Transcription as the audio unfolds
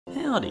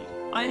Howdy!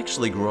 I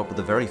actually grew up with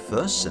the very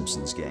first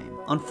Simpsons game.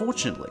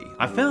 Unfortunately,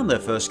 I found their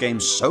first game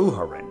so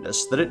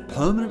horrendous that it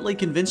permanently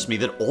convinced me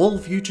that all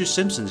future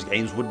Simpsons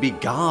games would be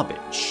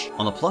garbage.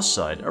 On the plus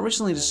side, I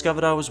recently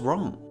discovered I was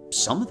wrong.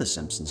 Some of the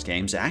Simpsons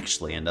games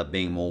actually end up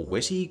being more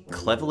witty,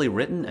 cleverly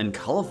written, and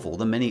colourful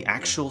than many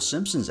actual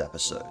Simpsons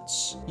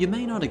episodes. You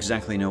may not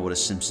exactly know what a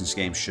Simpsons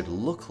game should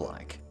look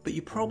like, but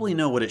you probably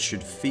know what it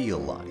should feel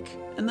like.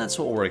 And that's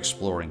what we're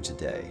exploring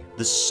today.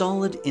 The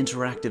solid,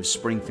 interactive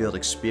Springfield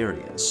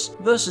experience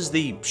versus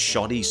the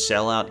shoddy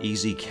sellout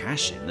easy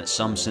cash-in that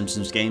some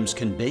Simpsons games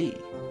can be.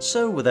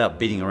 So without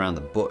beating around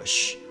the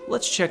bush,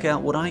 let's check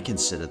out what I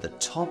consider the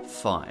top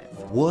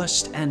 5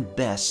 worst and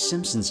best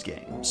Simpsons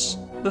games.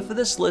 But for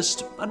this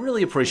list, I'd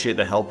really appreciate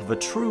the help of a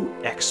true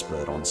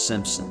expert on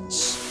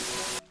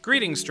Simpsons.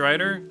 Greetings,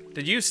 Strider.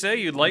 Did you say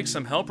you'd like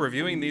some help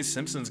reviewing these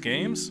Simpsons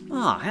games?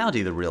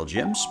 Howdy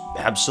TheRealJims.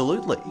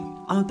 Absolutely.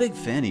 I'm a big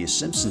fan of your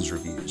Simpsons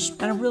reviews,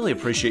 and I really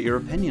appreciate your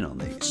opinion on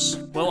these.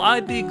 Well,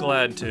 I'd be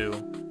glad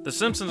to. The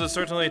Simpsons is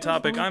certainly a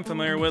topic I'm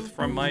familiar with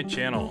from my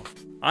channel.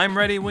 I'm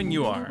ready when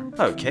you are.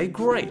 Okay,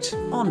 great.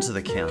 On to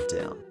the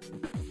countdown.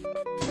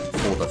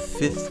 For the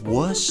 5th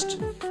worst,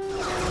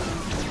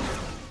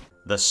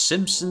 The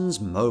Simpsons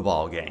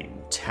mobile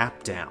game,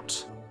 Tapped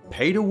Out.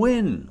 Pay to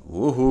win,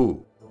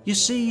 woohoo. You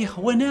see,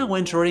 we're now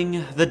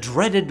entering the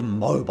dreaded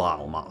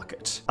mobile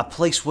market, a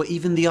place where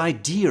even the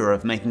idea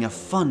of making a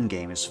fun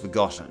game is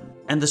forgotten,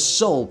 and the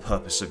sole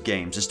purpose of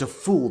games is to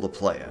fool the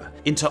player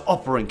into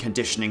operant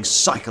conditioning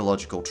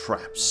psychological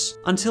traps,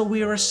 until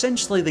we are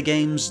essentially the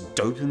game's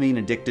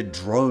dopamine-addicted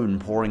drone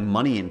pouring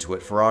money into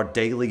it for our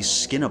daily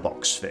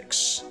Skinnerbox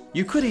fix.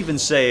 You could even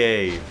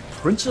say a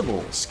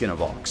printable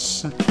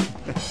Skinnerbox.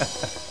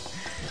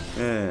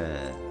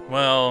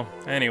 Well,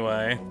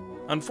 anyway.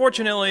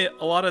 Unfortunately,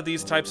 a lot of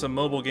these types of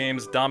mobile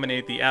games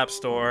dominate the App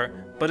Store,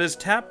 but is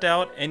Tapped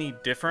Out any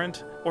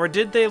different? Or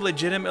did they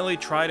legitimately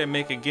try to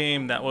make a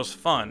game that was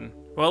fun?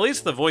 Well, at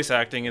least the voice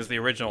acting is the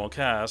original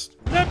cast.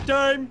 Nap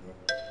time!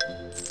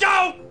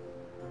 Go!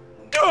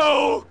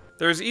 Go!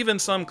 There's even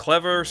some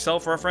clever,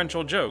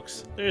 self-referential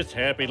jokes. This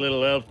happy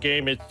little elf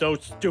game is so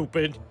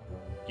stupid.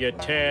 You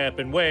tap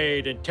and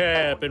wait and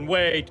tap and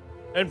wait.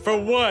 And for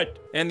what?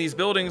 And these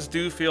buildings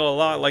do feel a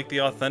lot like the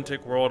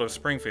authentic world of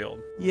Springfield.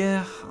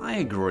 Yeah, I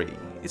agree.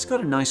 It's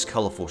got a nice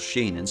colourful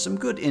sheen and some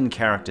good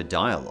in-character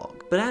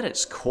dialogue, but at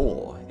its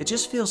core, it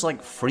just feels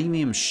like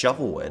freemium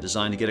shovelware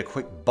designed to get a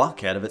quick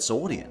buck out of its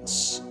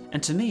audience.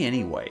 And to me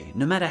anyway,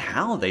 no matter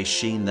how they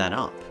sheen that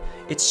up,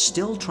 it's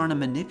still trying to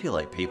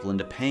manipulate people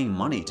into paying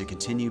money to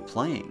continue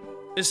playing.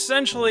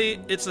 Essentially,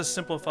 it's a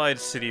simplified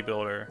city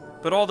builder,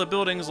 but all the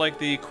buildings like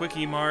the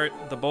Quickie Mart,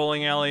 the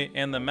bowling alley,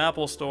 and the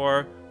Maple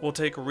store will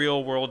take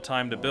real-world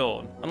time to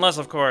build, unless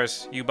of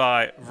course you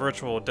buy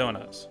virtual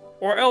donuts.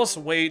 Or else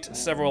wait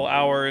several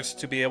hours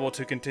to be able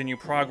to continue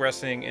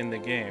progressing in the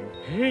game.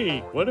 Hey,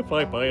 what if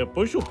I buy a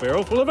bushel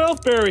barrel full of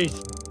elfberries?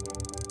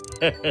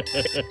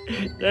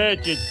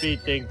 That should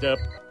speed things up.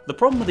 The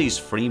problem with these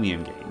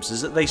freemium games is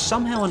that they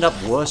somehow end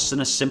up worse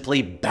than a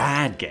simply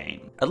bad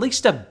game. At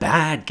least a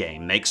bad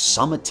game makes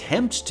some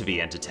attempt to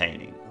be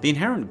entertaining. The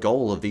inherent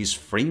goal of these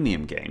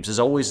freemium games is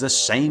always the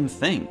same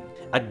thing.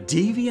 A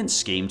deviant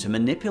scheme to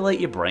manipulate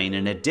your brain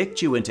and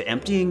addict you into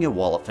emptying your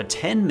wallet for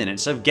 10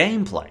 minutes of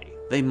gameplay.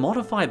 They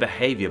modify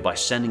behavior by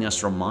sending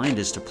us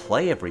reminders to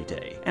play every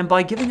day, and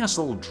by giving us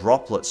little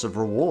droplets of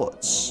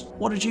rewards.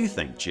 What did you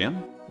think,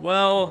 Jim?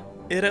 Well,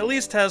 it at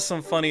least has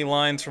some funny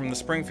lines from the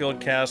Springfield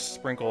cast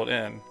sprinkled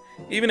in.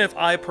 Even if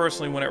I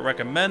personally wouldn't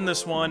recommend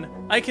this one,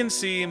 I can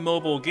see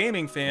mobile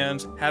gaming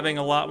fans having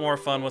a lot more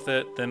fun with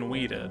it than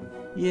we did.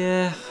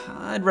 Yeah,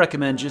 I'd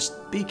recommend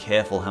just be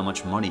careful how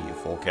much money you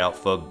fork out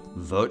for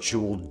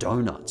virtual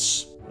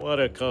donuts. What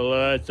a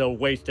colossal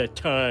waste of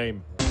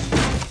time.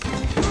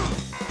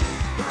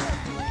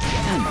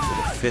 And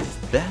for the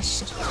 5th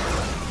best,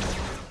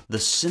 The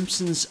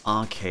Simpsons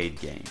arcade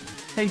game.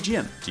 Hey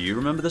Jim, do you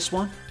remember this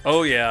one?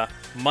 Oh yeah,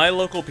 my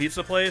local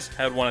pizza place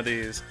had one of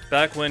these,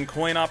 back when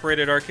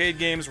coin-operated arcade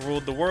games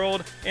ruled the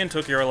world and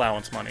took your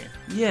allowance money.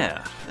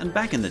 Yeah, and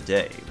back in the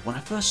day, when I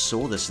first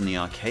saw this in the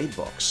arcade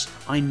box,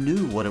 I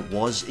knew what it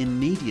was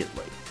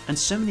immediately, and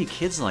so many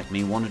kids like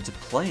me wanted to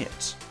play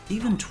it.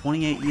 Even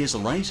 28 years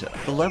later,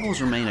 the levels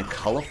remain a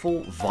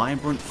colourful,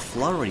 vibrant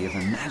flurry of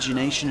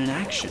imagination and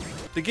action.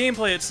 The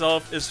gameplay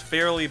itself is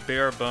fairly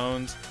bare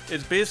bones.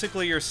 It's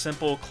basically your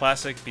simple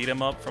classic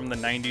beat-em-up from the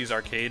 90s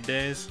arcade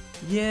days.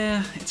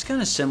 Yeah, it's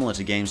kinda similar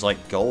to games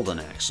like Golden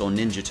Axe or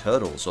Ninja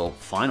Turtles or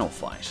Final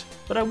Fight,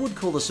 but I would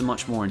call this a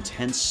much more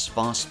intense,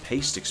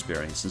 fast-paced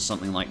experience than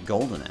something like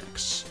Golden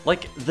Axe.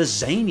 Like, the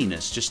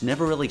zaniness just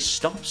never really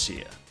stops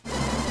here.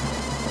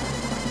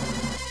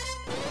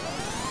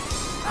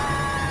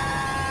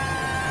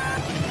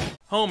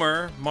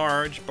 Homer,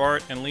 Marge,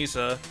 Bart, and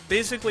Lisa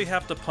basically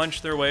have to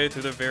punch their way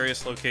through the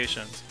various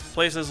locations.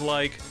 Places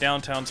like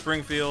downtown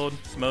Springfield,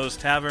 Moe's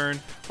Tavern,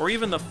 or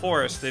even the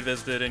forest they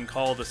visited in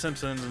Call of the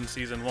Simpsons in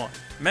Season 1.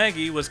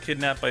 Maggie was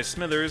kidnapped by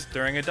Smithers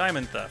during a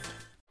diamond theft.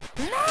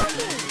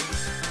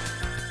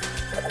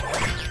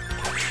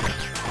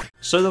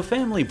 So the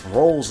family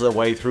brawls their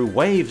way through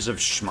waves of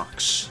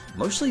schmucks,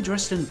 mostly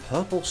dressed in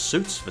purple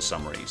suits for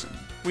some reason.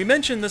 We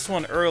mentioned this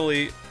one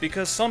early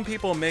because some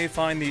people may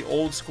find the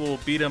old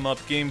school beat 'em up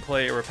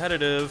gameplay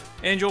repetitive,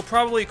 and you'll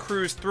probably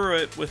cruise through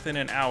it within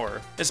an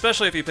hour,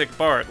 especially if you pick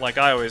Bart like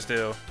I always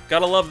do.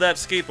 Gotta love that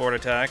skateboard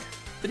attack.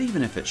 But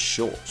even if it's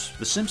short,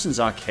 the Simpsons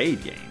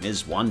arcade game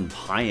is one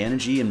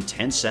high-energy,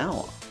 intense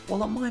hour.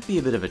 While it might be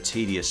a bit of a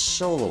tedious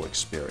solo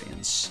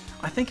experience,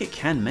 I think it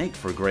can make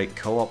for a great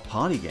co-op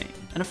party game,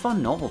 and a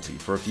fun novelty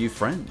for a few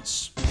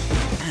friends.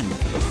 And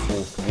for the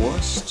fourth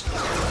worst,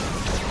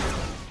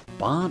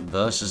 Bart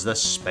vs. the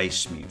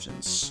Space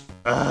Mutants.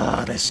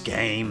 This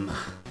game.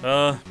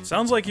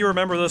 Sounds like you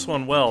remember this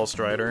one well,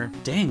 Strider.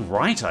 Dang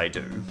right I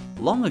do.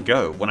 Long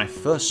ago, when I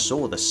first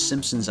saw the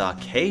Simpsons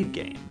arcade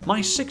game,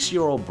 my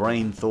 6-year-old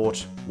brain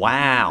thought,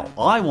 wow,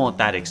 I want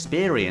that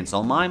experience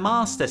on my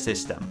Master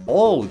System.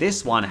 Oh,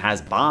 this one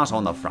has Bart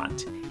on the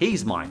front.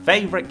 He's my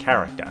favorite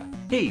character.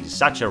 He's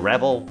such a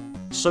rebel.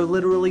 So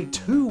literally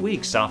 2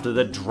 weeks after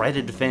the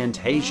dreaded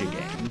Fantasia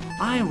game,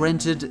 I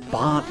rented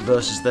Bart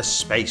vs. the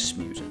Space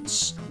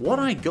Mutants. What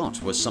I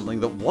got was something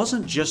that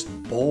wasn't just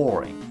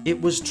boring,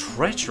 it was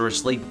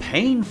treacherously,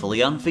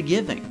 painfully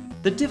unforgiving.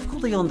 The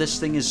difficulty on this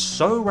thing is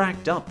so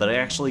racked up that I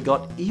actually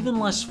got even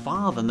less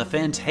far than the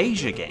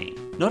Fantasia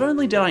game. Not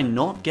only did I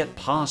not get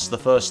past the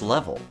first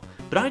level,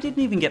 but I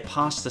didn't even get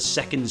past the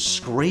second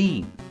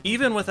screen.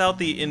 Even without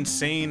the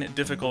insane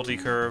difficulty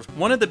curve,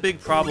 one of the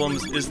big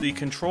problems is the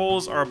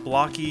controls are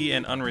blocky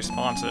and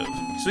unresponsive.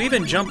 So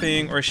even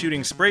jumping or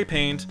shooting spray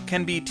paint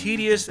can be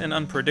tedious and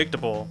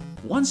unpredictable.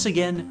 Once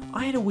again,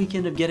 I had a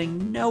weekend of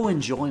getting no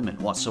enjoyment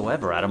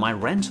whatsoever out of my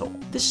rental.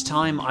 This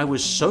time I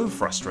was so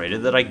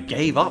frustrated that I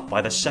gave up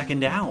by the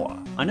second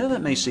hour. I know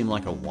that may seem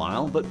like a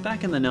while, but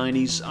back in the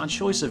 90s, our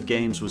choice of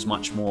games was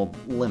much more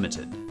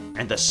limited.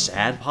 And the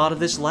sad part of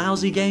this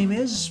lousy game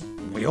is,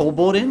 we all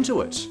bought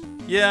into it.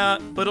 Yeah,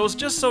 but it was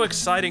just so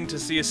exciting to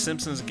see a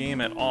Simpsons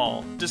game at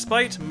all.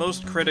 Despite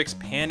most critics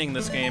panning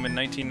this game in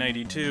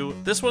 1992,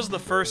 this was the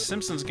first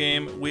Simpsons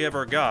game we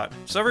ever got,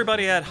 so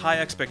everybody had high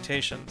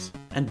expectations.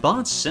 And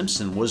Bart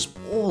Simpson was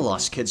all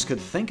us kids could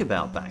think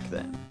about back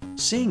then.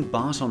 Seeing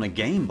Bart on a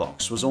game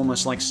box was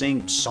almost like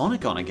seeing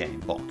Sonic on a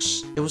game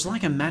box. It was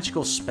like a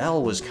magical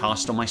spell was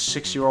cast on my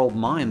 6-year-old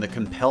mind that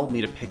compelled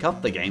me to pick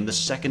up the game the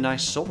second I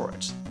saw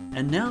it.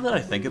 And now that I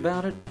think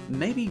about it,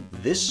 maybe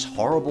this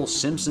horrible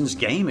Simpsons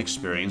game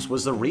experience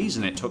was the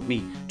reason it took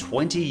me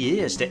 20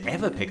 years to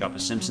ever pick up a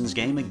Simpsons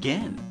game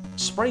again.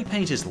 Spray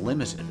paint is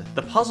limited,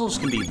 the puzzles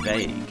can be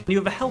vague, you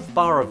have a health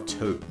bar of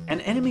 2,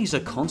 and enemies are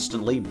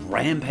constantly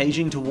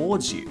rampaging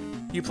towards you.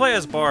 You play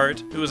as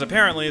Bart, who is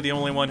apparently the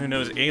only one who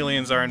knows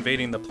aliens are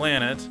invading the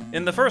planet.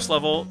 In the first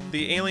level,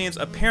 the aliens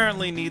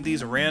apparently need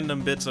these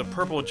random bits of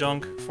purple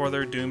junk for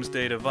their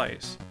doomsday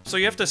device. So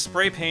you have to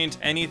spray paint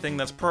anything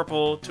that's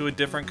purple to a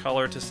different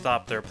color to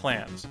stop their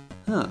plans.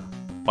 Huh.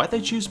 Why'd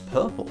they choose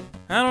purple?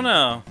 I don't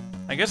know.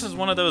 I guess it's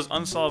one of those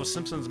unsolved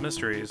Simpsons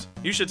mysteries.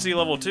 You should see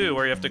level 2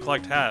 where you have to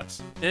collect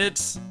hats.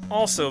 It's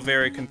also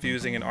very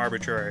confusing and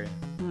arbitrary.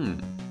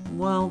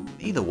 Well,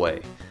 either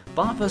way,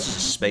 Bart vs.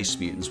 Space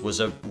Mutants was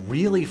a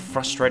really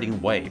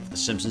frustrating way for the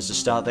Simpsons to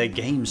start their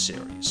game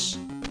series.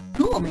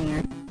 Cool,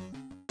 man.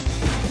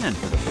 And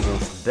for the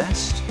fourth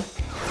best,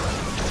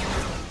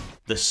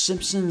 The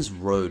Simpsons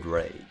Road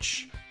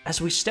Rage.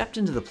 As we stepped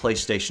into the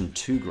PlayStation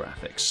 2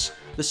 graphics,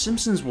 The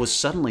Simpsons was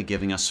suddenly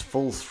giving us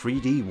full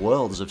 3D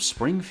worlds of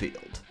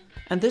Springfield.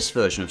 And this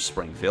version of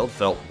Springfield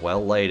felt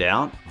well laid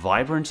out,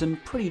 vibrant,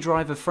 and pretty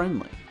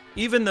driver-friendly.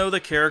 Even though the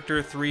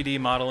character 3D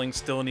modeling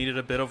still needed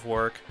a bit of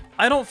work,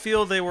 I don't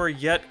feel they were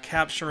yet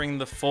capturing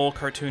the full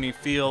cartoony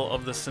feel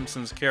of the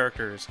Simpsons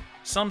characters.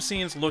 Some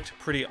scenes looked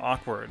pretty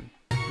awkward.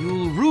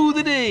 You'll rue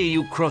the day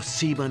you cross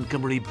C.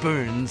 Montgomery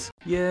Burns.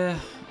 Yeah,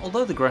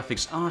 although the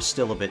graphics are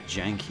still a bit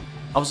janky,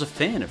 I was a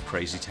fan of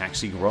Crazy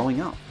Taxi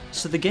growing up,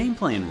 so the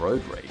gameplay in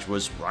Road Rage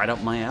was right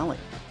up my alley.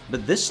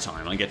 But this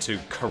time I get to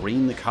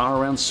careen the car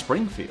around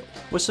Springfield,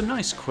 with some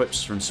nice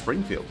quips from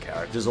Springfield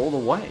characters all the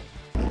way.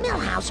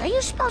 Milhouse, are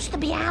you supposed to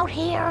be out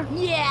here?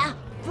 Yeah,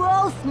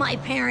 both my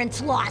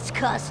parents lost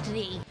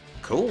custody.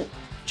 Cool.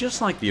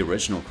 Just like the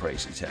original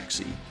Crazy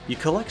Taxi, you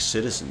collect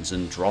citizens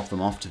and drop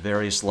them off to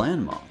various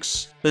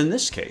landmarks. But in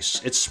this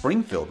case, it's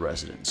Springfield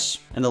residents,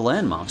 and the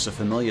landmarks are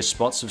familiar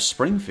spots of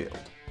Springfield.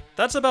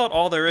 That's about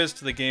all there is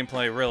to the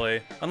gameplay,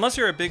 really. Unless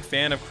you're a big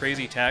fan of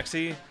Crazy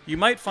Taxi, you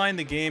might find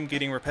the game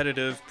getting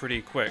repetitive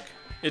pretty quick.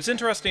 It's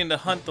interesting to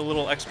hunt the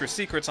little extra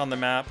secrets on the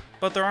map,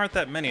 but there aren't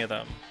that many of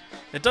them.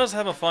 It does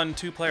have a fun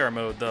 2-player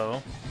mode,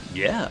 though.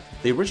 Yeah,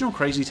 the original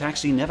Crazy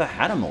Taxi never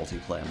had a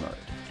multiplayer mode,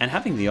 and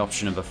having the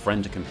option of a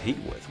friend to compete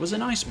with was a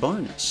nice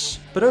bonus.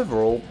 But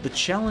overall, the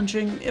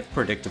challenging, if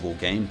predictable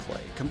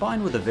gameplay,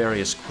 combined with the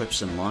various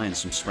quips and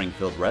lines from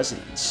Springfield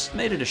residents,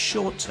 made it a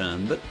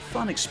short-term but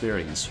fun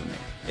experience for me.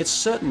 It's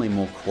certainly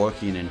more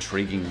quirky and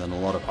intriguing than a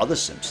lot of other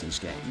Simpsons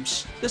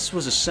games. This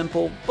was a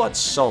simple but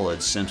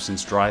solid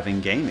Simpsons driving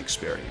game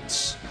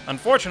experience.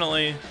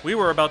 Unfortunately, we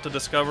were about to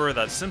discover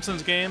that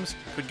Simpsons games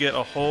could get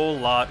a whole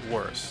lot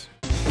worse.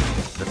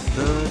 The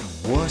third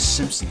worst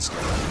Simpsons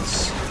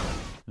games.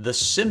 The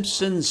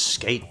Simpsons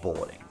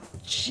skateboarding.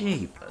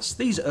 Jeepers,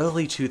 these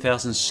early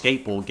 2000s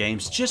skateboard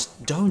games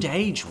just don't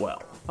age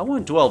well. I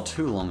won't dwell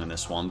too long on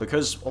this one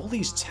because all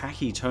these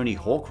tacky Tony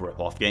Hawk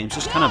ripoff games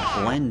just kind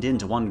of blend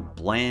into one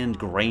bland,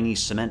 grainy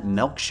cement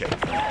milkshake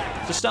for me.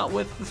 To start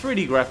with, the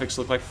 3D graphics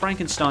look like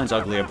Frankenstein's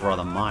uglier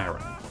brother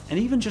Myron, and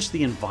even just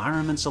the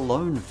environments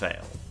alone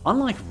fail.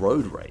 Unlike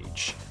Road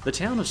Rage, the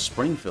town of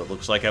Springfield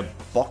looks like a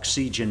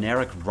boxy,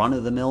 generic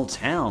run-of-the-mill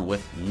town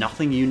with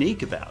nothing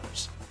unique about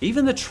it.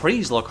 Even the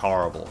trees look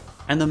horrible,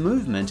 and the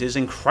movement is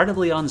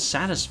incredibly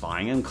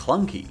unsatisfying and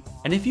clunky.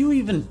 And if you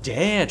even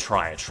dare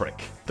try a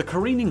trick, the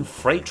careening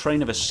freight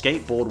train of a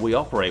skateboard we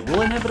operate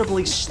will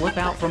inevitably slip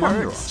out from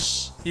under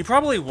us. You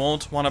probably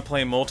won't want to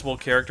play multiple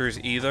characters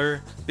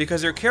either,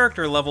 because your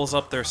character levels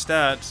up their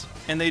stats,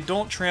 and they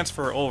don't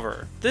transfer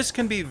over. This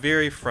can be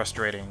very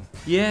frustrating.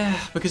 Yeah,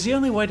 because the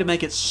only way to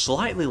make it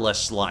slightly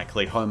less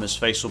likely Homer's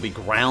face will be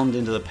ground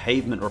into the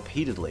pavement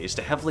repeatedly is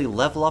to heavily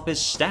level up his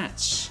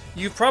stats.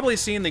 You've probably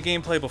seen the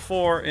gameplay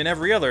before in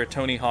every other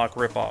Tony Hawk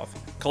ripoff.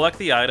 Collect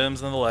the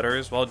items and the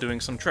letters while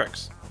doing some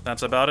tricks.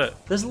 That's about it.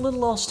 There's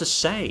little else to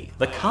say.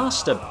 The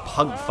cast are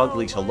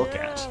pug-fugly to look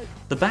at,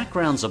 the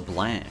backgrounds are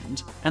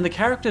bland, and the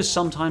characters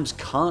sometimes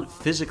can't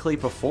physically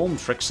perform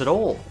tricks at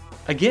all.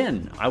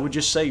 Again, I would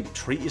just say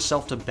treat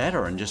yourself to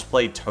better and just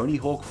play Tony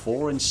Hawk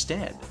 4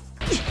 instead.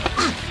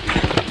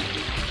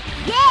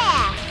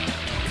 Yeah!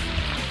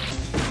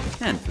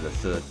 And for the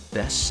third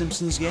best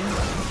Simpsons game,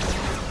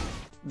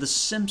 the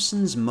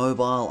Simpsons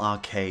mobile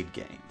arcade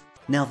game.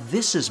 Now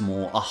this is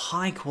more a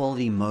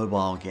high-quality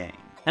mobile game,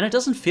 and it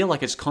doesn't feel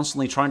like it's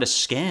constantly trying to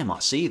scam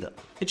us either.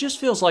 It just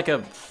feels like a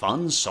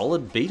fun,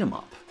 solid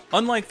beat-em-up.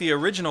 Unlike the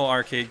original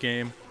arcade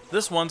game,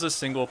 this one's a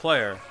single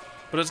player,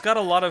 but it's got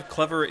a lot of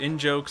clever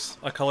in-jokes,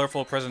 a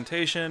colorful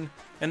presentation,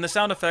 and the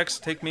sound effects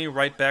take me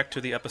right back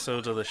to the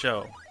episodes of the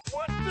show.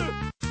 What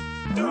the?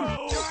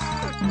 No!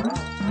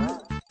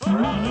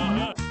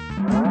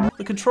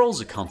 The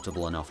controls are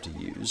comfortable enough to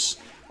use,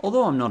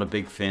 although I'm not a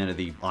big fan of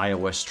the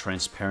iOS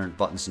transparent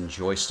buttons and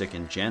joystick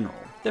in general.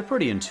 They're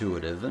pretty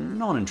intuitive and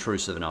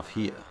non-intrusive enough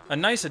here. A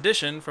nice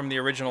addition from the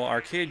original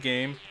arcade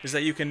game is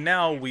that you can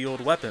now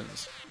wield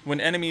weapons. When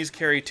enemies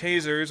carry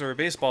tasers or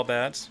baseball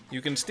bats,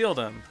 you can steal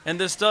them, and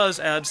this does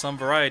add some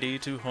variety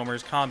to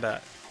Homer's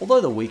combat.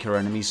 Although the weaker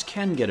enemies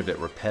can get a bit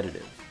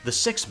repetitive, the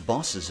 6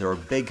 bosses are a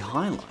big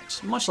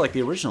highlight, much like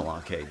the original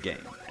arcade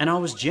game, and I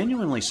was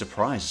genuinely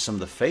surprised at some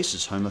of the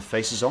faces Homer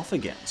faces off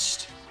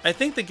against. I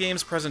think the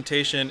game's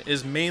presentation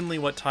is mainly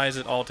what ties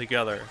it all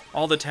together.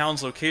 All the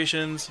town's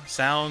locations,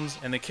 sounds,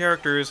 and the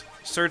characters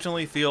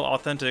certainly feel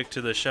authentic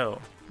to the show.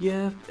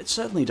 Yeah, it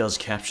certainly does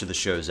capture the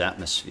show's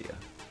atmosphere.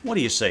 What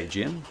do you say,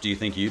 Jim? Do you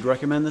think you'd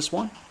recommend this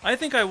one? I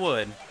think I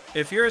would.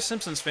 If you're a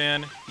Simpsons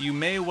fan, you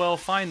may well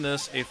find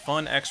this a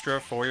fun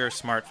extra for your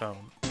smartphone.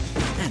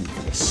 And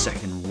for the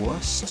second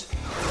worst,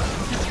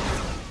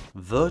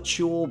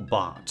 Virtual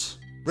Bart.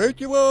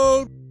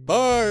 Virtual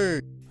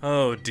Bart!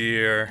 Oh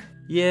dear.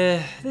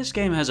 Yeah, this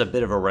game has a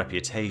bit of a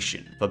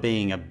reputation for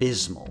being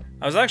abysmal.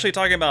 I was actually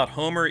talking about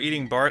Homer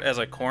eating Bart as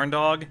a corn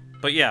dog,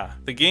 but yeah,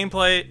 the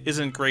gameplay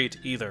isn't great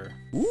either.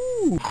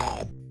 Ooh.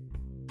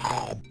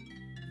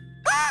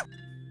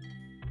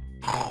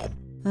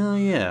 Oh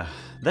yeah,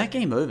 that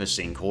game over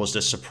scene caused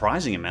a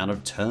surprising amount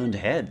of turned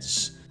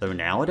heads, though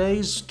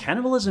nowadays,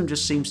 cannibalism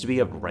just seems to be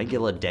a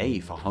regular day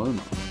for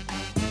Homer.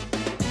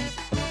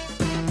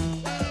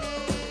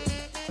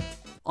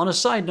 On a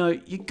side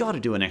note, you gotta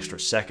do an extra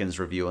seconds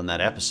review on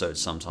that episode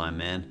sometime,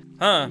 man.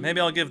 Huh,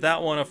 maybe I'll give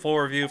that one a full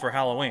review for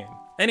Halloween.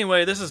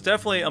 Anyway, this is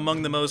definitely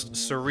among the most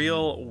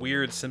surreal,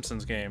 weird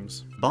Simpsons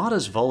games. Bart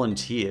has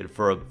volunteered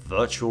for a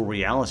virtual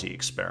reality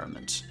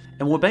experiment,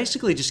 and we're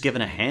basically just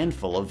given a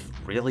handful of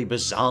really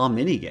bizarre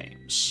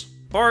minigames.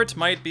 Bart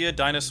might be a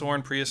dinosaur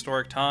in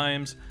prehistoric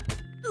times,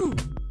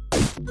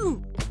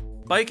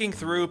 biking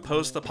through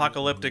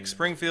post-apocalyptic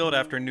Springfield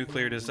after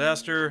nuclear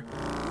disaster,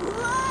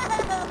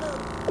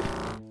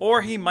 or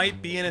he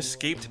might be an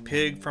escaped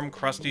pig from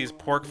Krusty's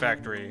pork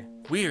factory.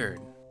 Weird.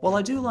 While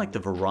I do like the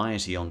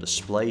variety on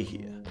display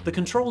here, the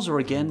controls are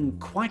again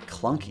quite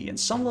clunky and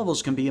some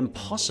levels can be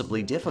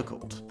impossibly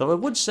difficult, though I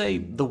would say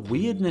the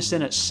weirdness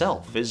in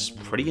itself is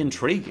pretty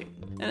intriguing,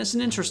 and it's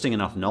an interesting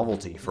enough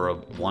novelty for a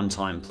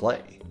one-time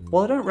play.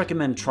 While I don't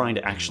recommend trying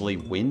to actually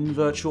win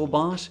Virtual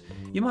Bart,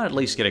 you might at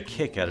least get a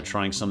kick out of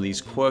trying some of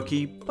these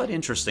quirky but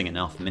interesting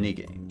enough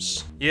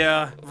minigames.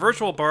 Yeah,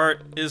 Virtual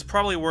Bart is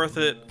probably worth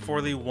it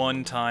for the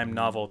one-time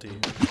novelty.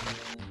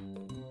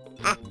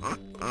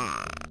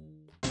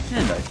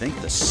 And I think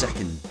the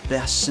second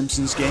best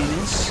Simpsons game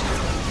is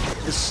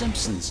The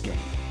Simpsons game.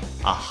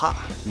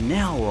 Aha!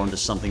 Now we're onto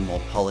something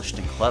more polished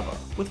and clever,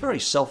 with very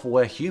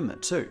self-aware humor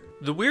too.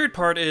 The weird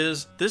part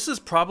is, this is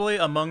probably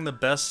among the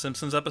best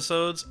Simpsons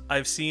episodes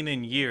I've seen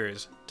in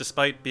years,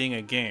 despite being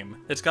a game.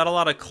 It's got a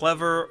lot of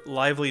clever,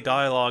 lively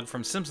dialogue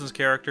from Simpsons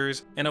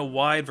characters and a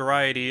wide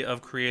variety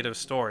of creative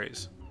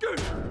stories.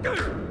 Who's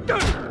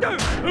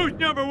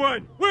number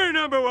one? We're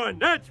number one,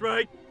 that's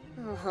right!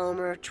 Oh,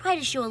 Homer, try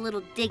to show a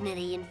little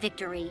dignity in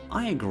victory.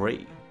 I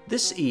agree.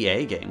 This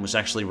EA game was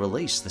actually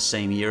released the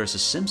same year as a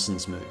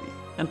Simpsons movie,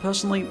 and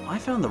personally, I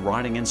found the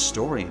writing and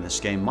story in this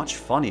game much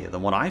funnier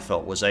than what I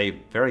felt was a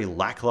very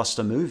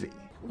lackluster movie.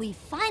 We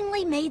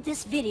finally made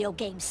this video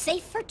game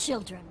safe for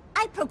children.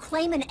 I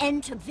proclaim an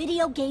end to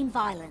video game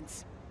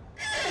violence.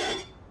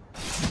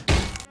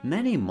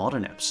 Many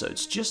modern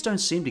episodes just don't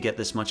seem to get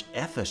this much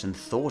effort and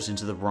thought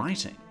into the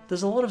writing.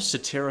 There's a lot of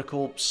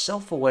satirical,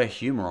 self-aware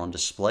humor on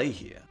display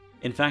here.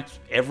 In fact,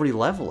 every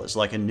level is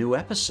like a new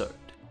episode.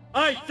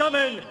 I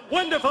summon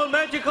wonderful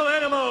magical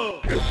animal!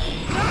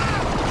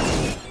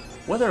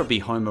 Whether it be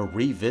Homer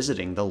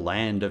revisiting the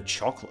land of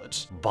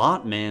chocolate,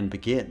 Bartman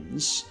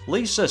Begins,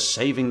 Lisa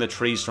saving the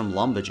trees from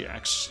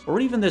lumberjacks, or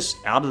even this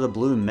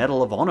out-of-the-blue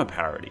Medal of Honor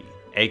parody,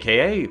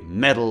 aka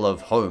Medal of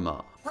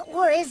Homer. What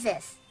war is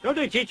this? Don't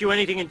they teach you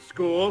anything in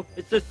school?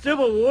 It's the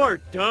Civil War,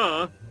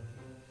 duh!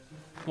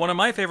 One of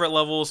my favorite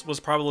levels was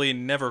probably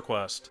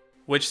NeverQuest,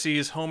 which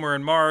sees Homer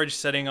and Marge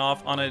setting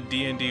off on a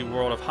D&D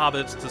world of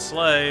hobbits to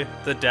slay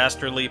the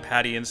dastardly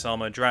Patty and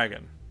Selma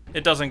dragon.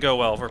 It doesn't go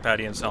well for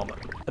Patty and Selma.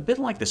 A bit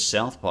like the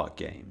South Park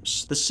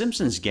games, the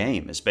Simpsons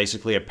game is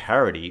basically a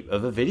parody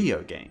of a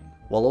video game,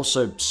 while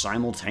also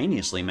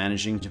simultaneously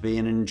managing to be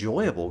an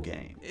enjoyable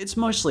game. It's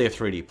mostly a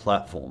 3D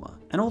platformer,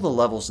 and all the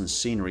levels and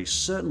scenery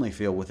certainly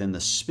feel within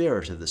the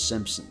spirit of The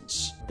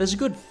Simpsons. There's a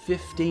good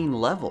 15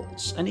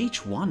 levels, and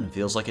each one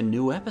feels like a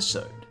new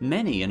episode,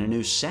 many in a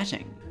new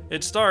setting.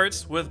 It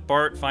starts with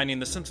Bart finding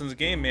the Simpsons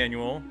game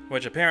manual,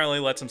 which apparently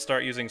lets him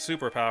start using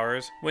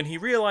superpowers, when he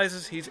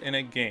realizes he's in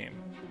a game.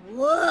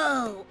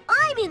 Whoa!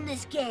 I'm in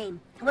this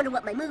game! I wonder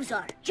what my moves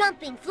are.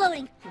 Jumping,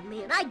 floating. Oh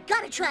man, I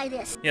gotta try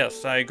this!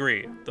 Yes, I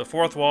agree. The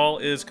fourth wall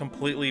is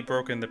completely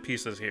broken to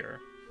pieces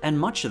here. And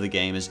much of the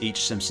game is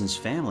each Simpsons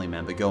family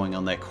member going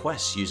on their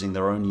quests using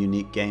their own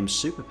unique game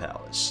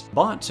superpowers.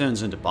 Bart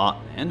turns into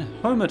Bartman,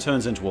 Homer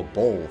turns into a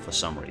ball for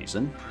some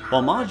reason,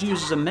 while Marge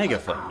uses a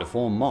megaphone to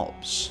form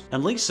mobs,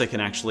 and Lisa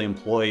can actually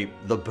employ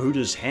the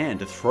Buddha's hand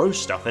to throw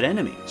stuff at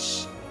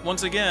enemies.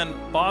 Once again,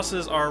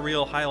 bosses are a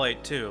real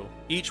highlight too.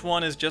 Each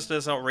one is just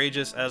as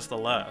outrageous as the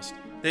last.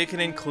 They can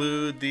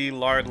include the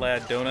Lard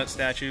Lad donut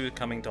statue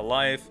coming to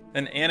life,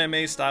 an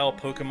anime-style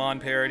Pokemon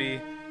parody,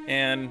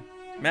 and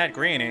Matt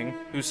Groening,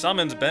 who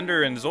summons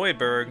Bender and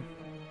Zoidberg.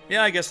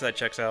 Yeah, I guess that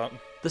checks out.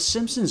 The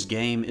Simpsons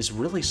game is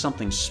really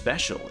something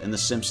special in the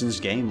Simpsons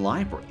game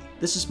library.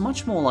 This is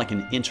much more like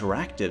an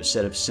interactive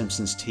set of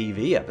Simpsons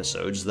TV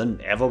episodes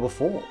than ever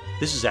before.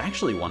 This is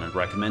actually one I'd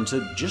recommend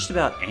to just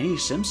about any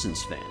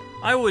Simpsons fan.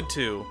 I would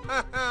too.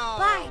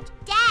 Bart,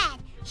 Dad,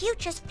 you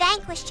just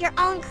vanquished your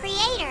own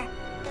creator.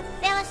 The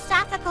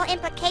philosophical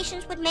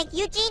implications would make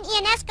Eugene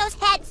Ionesco's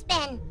head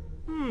spin.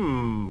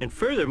 And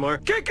furthermore,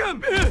 kick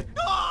him!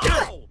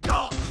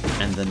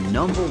 And the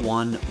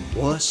 #1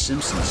 worst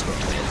Simpsons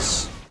game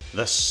is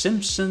The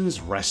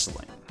Simpsons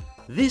Wrestling.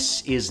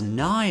 This is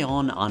nigh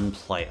on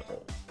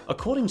unplayable.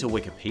 According to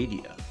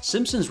Wikipedia,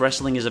 Simpsons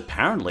Wrestling is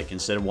apparently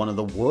considered one of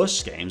the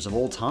worst games of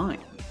all time.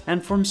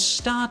 And from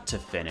start to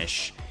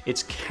finish,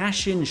 it's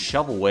cash-in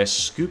shovelware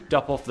scooped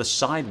up off the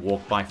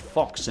sidewalk by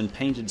Fox and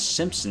painted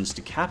Simpsons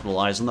to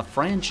capitalize on the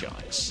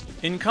franchise.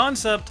 In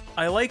concept,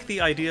 I like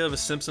the idea of a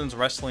Simpsons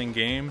wrestling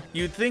game.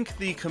 You'd think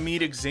the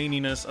comedic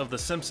zaniness of The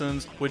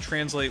Simpsons would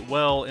translate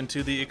well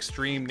into the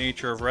extreme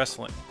nature of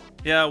wrestling.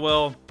 Yeah,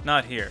 well,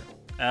 not here.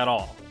 At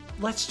all.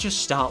 Let's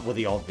just start with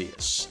the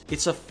obvious.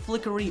 It's a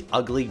flickery,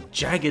 ugly,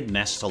 jagged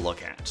mess to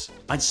look at.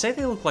 I'd say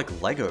they look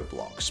like Lego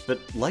blocks, but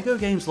Lego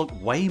games look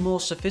way more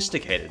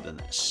sophisticated than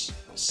this.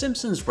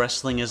 Simpsons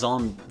Wrestling is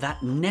on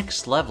that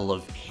next level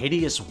of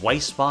hideous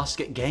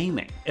wastebasket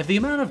gaming. If the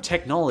amount of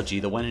technology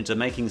that went into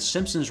making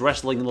Simpsons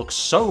Wrestling look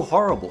so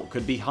horrible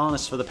could be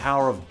harnessed for the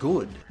power of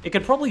good, it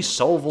could probably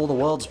solve all the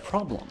world's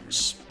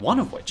problems. One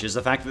of which is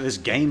the fact that this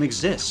game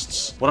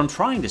exists. What I'm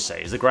trying to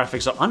say is the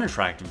graphics are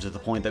unattractive to the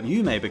point that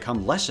you may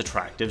become less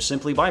attractive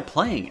simply by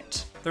playing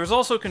it. There's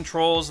also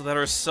controls that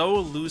are so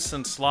loose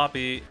and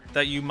sloppy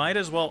that you might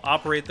as well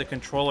operate the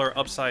controller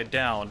upside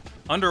down,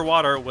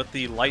 underwater with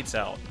the lights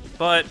out.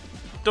 But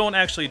don't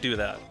actually do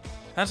that.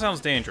 That sounds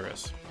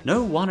dangerous.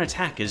 No one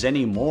attack is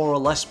any more or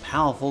less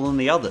powerful than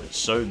the others,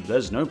 so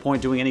there's no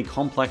point doing any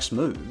complex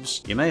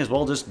moves. You may as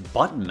well just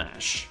button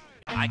mash.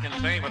 I can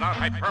say without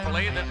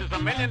hyperbole, this is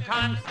 1,000,000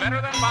 times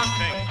better than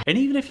boxing. And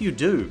even if you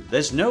do,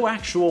 there's no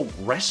actual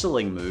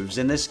wrestling moves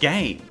in this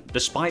game,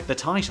 despite the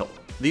title.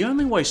 The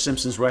only way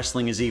Simpsons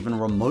Wrestling is even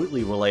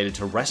remotely related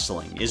to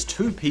wrestling is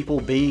two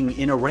people being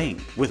in a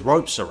ring with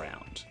ropes around.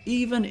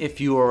 Even if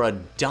you are a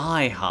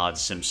die-hard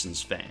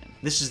Simpsons fan,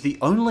 this is the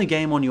only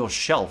game on your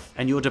shelf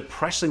and you're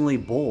depressingly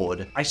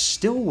bored, I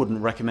still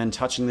wouldn't recommend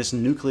touching this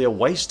nuclear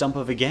waste dump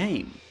of a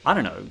game. I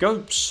don't know,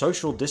 go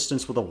social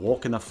distance with a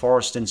walk in the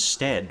forest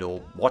instead,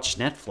 or watch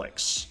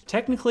Netflix.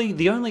 Technically,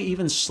 the only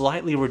even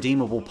slightly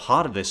redeemable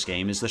part of this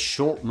game is the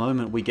short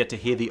moment we get to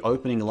hear the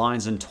opening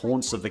lines and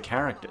taunts of the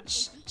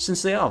characters,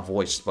 since they are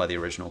voiced by the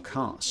original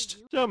cast.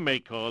 Some may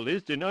call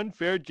this an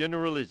unfair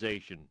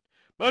generalization,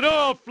 but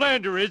all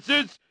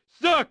Flanderises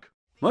suck!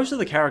 Most of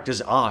the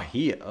characters are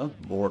here,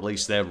 or at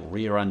least they're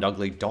rear and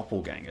ugly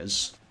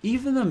doppelgangers.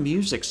 Even the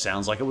music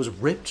sounds like it was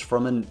ripped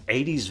from an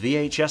 80s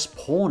VHS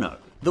porno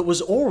that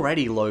was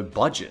already low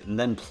budget and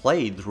then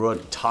played through a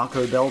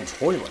Taco Bell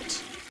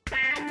toilet.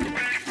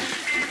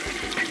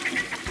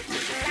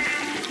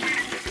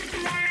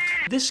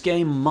 This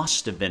game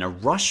must have been a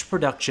rush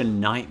production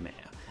nightmare,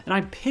 and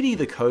I pity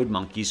the code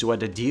monkeys who had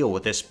to deal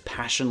with this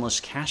passionless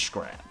cash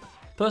grab.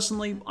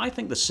 Personally, I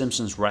think The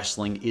Simpsons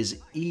Wrestling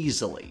is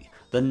easily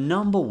the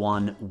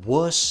 #1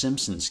 worst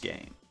Simpsons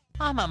game.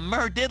 I'm a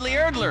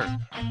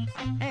diddly-erdler.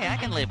 Hey, I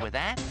can live with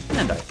that.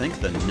 And I think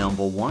the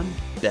 #1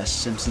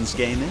 best Simpsons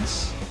game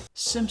is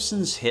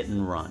Simpsons Hit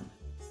and Run.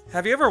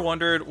 Have you ever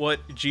wondered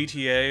what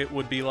GTA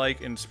would be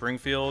like in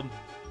Springfield?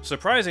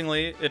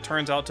 Surprisingly, it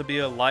turns out to be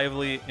a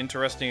lively,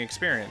 interesting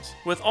experience,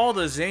 with all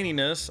the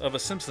zaniness of a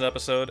Simpsons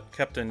episode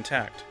kept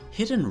intact.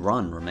 Hit and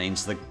Run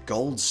remains the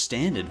gold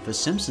standard for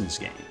Simpsons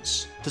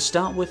games. To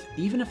start with,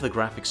 even if the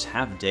graphics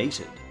have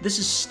dated, this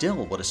is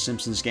still what a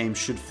Simpsons game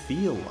should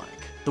feel like.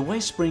 The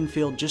way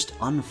Springfield just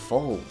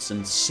unfolds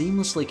and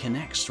seamlessly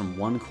connects from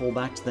one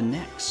callback to the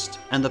next.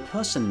 And the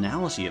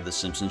personality of the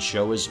Simpsons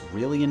show is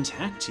really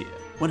intact here.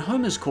 When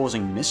Homer's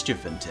causing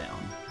mischief in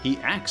town, he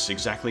acts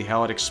exactly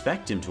how I'd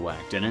expect him to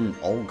act in an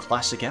old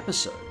classic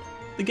episode.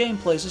 The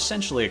gameplay is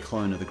essentially a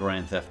clone of the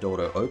Grand Theft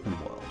Auto open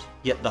world,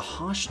 yet the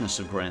harshness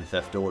of Grand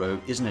Theft Auto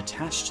isn't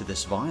attached to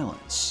this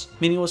violence,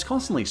 meaning I was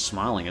constantly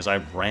smiling as I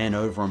ran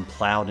over and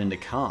plowed into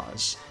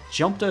cars,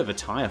 jumped over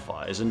tire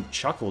fires, and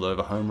chuckled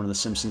over Homer and the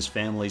Simpsons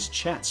family's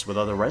chats with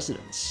other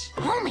residents.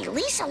 Only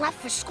Lisa left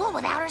for school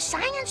without her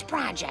science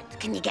project.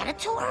 Can you get it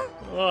to her?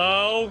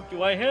 Oh,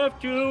 do I have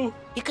to?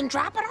 You can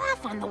drop it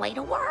off on the way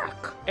to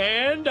work.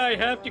 And I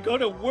have to go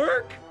to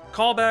work?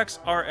 Callbacks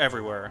are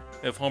everywhere.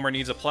 If Homer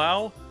needs a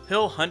plow,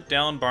 he'll hunt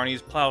down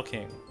Barney's Plow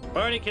King.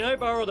 Barney, can I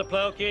borrow the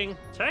Plow King?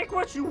 Take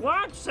what you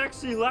want,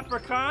 sexy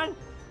leprechaun.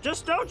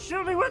 Just don't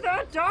shoot me with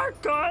that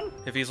dart gun!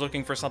 If he's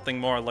looking for something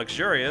more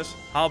luxurious,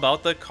 how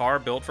about the car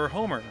built for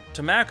Homer?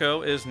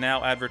 Tobacco is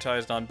now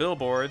advertised on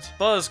billboards.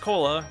 Buzz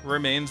Cola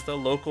remains the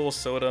local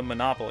soda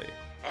monopoly.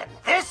 And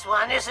this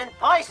one isn't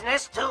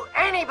poisonous to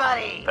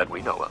anybody! That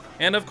we know of.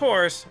 And of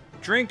course,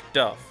 drink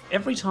Duff.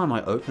 Every time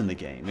I open the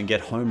game and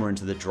get Homer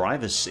into the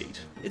driver's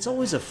seat, it's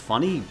always a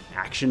funny,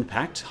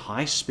 action-packed,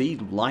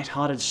 high-speed,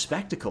 light-hearted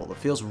spectacle that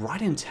feels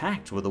right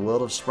intact with the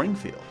world of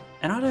Springfield.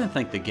 And I don't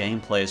think the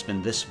gameplay has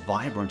been this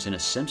vibrant in a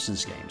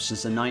Simpsons game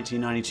since the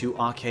 1992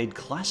 arcade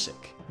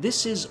classic.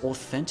 This is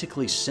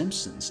authentically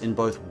Simpsons in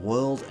both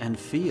world and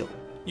feel.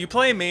 You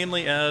play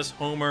mainly as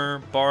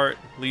Homer, Bart,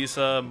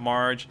 Lisa,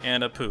 Marge,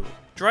 and Apu,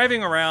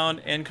 driving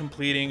around and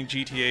completing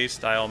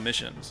GTA-style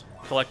missions,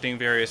 collecting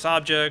various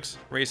objects,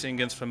 racing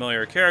against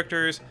familiar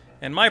characters,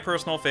 and my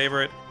personal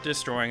favorite,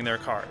 destroying their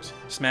cars.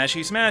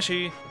 Smashy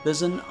smashy!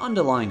 There's an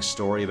underlying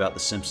story about the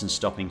Simpsons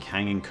stopping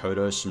Kang and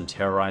Kodos from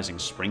terrorizing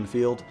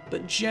Springfield,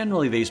 but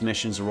generally these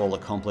missions are all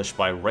accomplished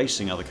by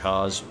racing other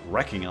cars,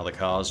 wrecking other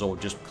cars, or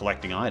just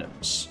collecting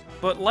items.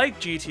 But like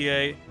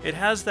GTA, it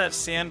has that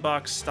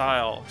sandbox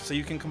style, so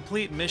you can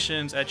complete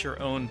missions at your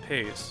own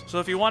pace. So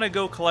if you want to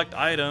go collect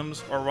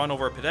items or run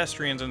over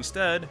pedestrians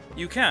instead,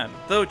 you can,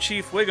 though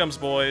Chief Wiggum's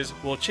boys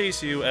will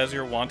chase you as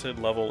your wanted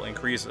level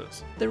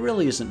increases. There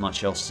really isn't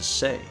much else to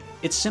say.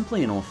 It's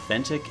simply an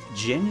authentic,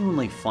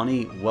 genuinely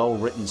funny,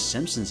 well-written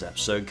Simpsons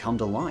episode come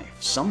to life,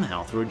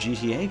 somehow through a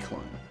GTA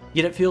clone.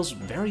 Yet it feels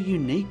very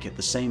unique at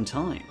the same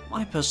time.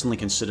 I personally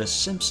consider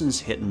Simpsons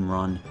Hit and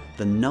Run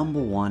the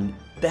 #1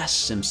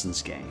 best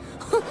Simpsons game.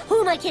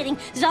 Who am I kidding?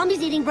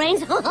 Zombies eating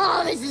brains?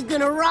 Oh, this is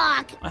gonna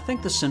rock! I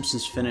think The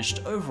Simpsons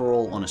finished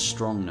overall on a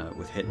strong note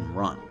with Hit and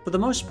Run. For the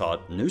most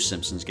part, new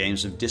Simpsons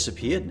games have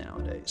disappeared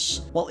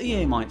nowadays. While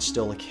EA might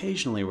still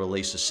occasionally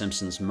release a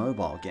Simpsons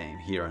mobile game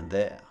here and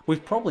there,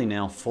 we've probably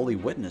now fully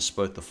witnessed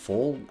both the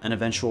fall and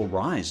eventual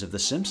rise of the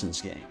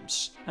Simpsons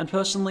games. And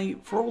personally,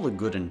 for all the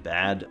good and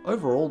bad,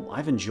 overall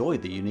I've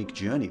enjoyed the unique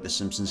journey the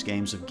Simpsons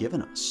games have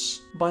given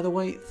us. By the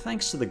way,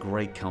 thanks to the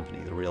great company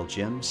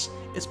TheRealJims,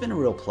 it's been a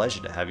real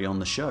pleasure to have you on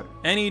the show.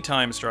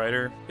 Anytime,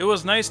 Strider. It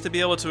was nice to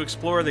be able to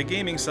explore the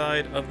gaming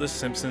side of the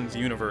Simpsons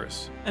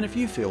universe. And if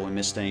you feel we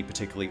missed any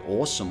particularly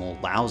awesome or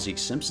lousy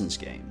Simpsons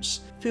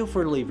games, feel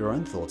free to leave your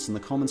own thoughts in the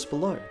comments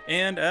below.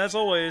 And as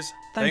always,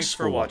 thanks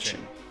for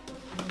watching.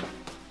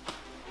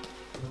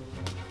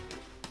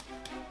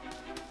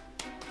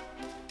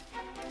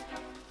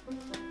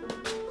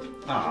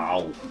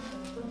 Ow.